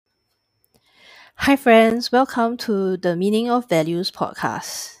Hi, friends. Welcome to the Meaning of Values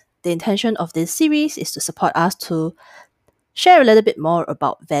podcast. The intention of this series is to support us to share a little bit more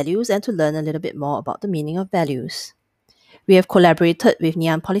about values and to learn a little bit more about the meaning of values. We have collaborated with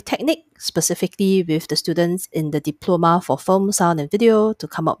Nanyang Polytechnic, specifically with the students in the Diploma for Film, Sound and Video, to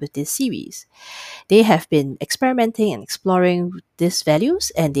come up with this series. They have been experimenting and exploring these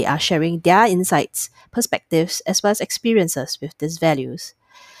values, and they are sharing their insights, perspectives, as well as experiences with these values.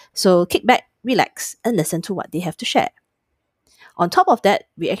 So kick back, relax, and listen to what they have to share. On top of that,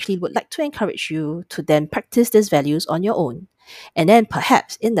 we actually would like to encourage you to then practice these values on your own. And then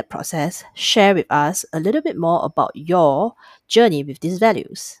perhaps in the process, share with us a little bit more about your journey with these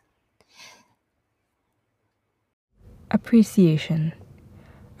values. Appreciation.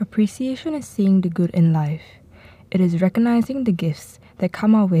 Appreciation is seeing the good in life. It is recognizing the gifts that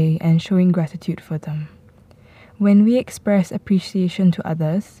come our way and showing gratitude for them. When we express appreciation to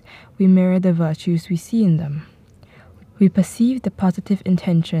others, we mirror the virtues we see in them. We perceive the positive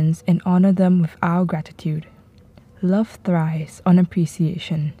intentions and honor them with our gratitude. Love thrives on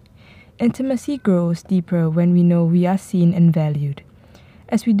appreciation. Intimacy grows deeper when we know we are seen and valued.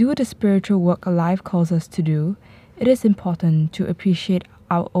 As we do the spiritual work life calls us to do, it is important to appreciate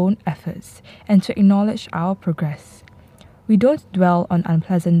our own efforts and to acknowledge our progress. We don't dwell on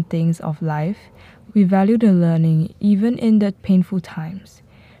unpleasant things of life, we value the learning even in the painful times.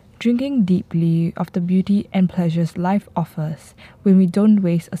 Drinking deeply of the beauty and pleasures life offers when we don't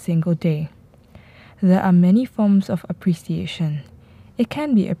waste a single day. There are many forms of appreciation. It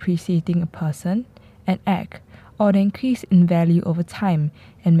can be appreciating a person, an act, or the increase in value over time,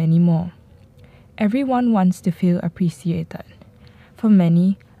 and many more. Everyone wants to feel appreciated. For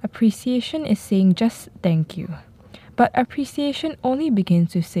many, appreciation is saying just thank you. But appreciation only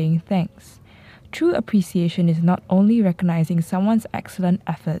begins with saying thanks. True appreciation is not only recognizing someone's excellent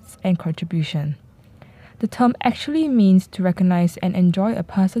efforts and contribution. The term actually means to recognize and enjoy a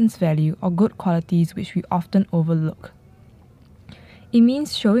person's value or good qualities which we often overlook. It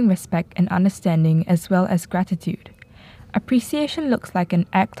means showing respect and understanding as well as gratitude. Appreciation looks like an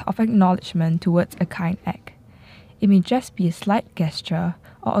act of acknowledgement towards a kind act. It may just be a slight gesture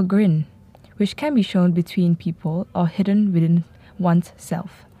or a grin, which can be shown between people or hidden within one's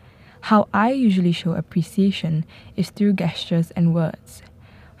self. How I usually show appreciation is through gestures and words.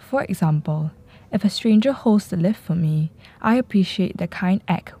 For example, if a stranger holds the lift for me, I appreciate the kind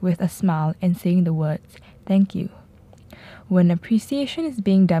act with a smile and saying the words, "Thank you." When appreciation is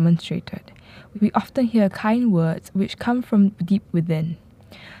being demonstrated, we often hear kind words which come from deep within.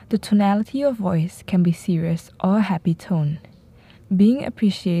 The tonality of voice can be serious or a happy tone. Being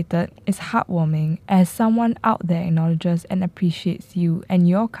appreciated is heartwarming as someone out there acknowledges and appreciates you and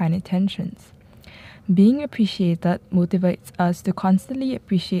your kind intentions. Being appreciated motivates us to constantly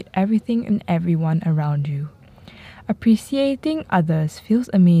appreciate everything and everyone around you. Appreciating others feels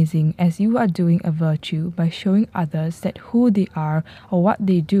amazing as you are doing a virtue by showing others that who they are or what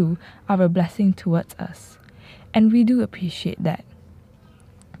they do are a blessing towards us. And we do appreciate that.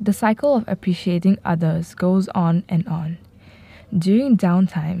 The cycle of appreciating others goes on and on. During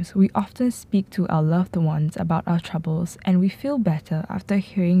downtimes, we often speak to our loved ones about our troubles and we feel better after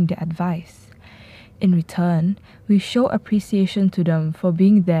hearing their advice. In return, we show appreciation to them for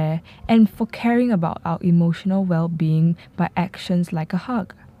being there and for caring about our emotional well-being by actions like a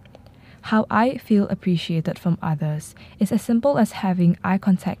hug. How I feel appreciated from others is as simple as having eye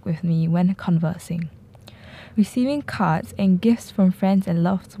contact with me when conversing. Receiving cards and gifts from friends and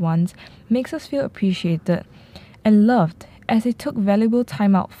loved ones makes us feel appreciated and loved as they took valuable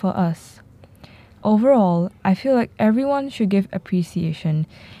time out for us. Overall, I feel like everyone should give appreciation,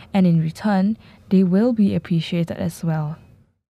 and in return, they will be appreciated as well.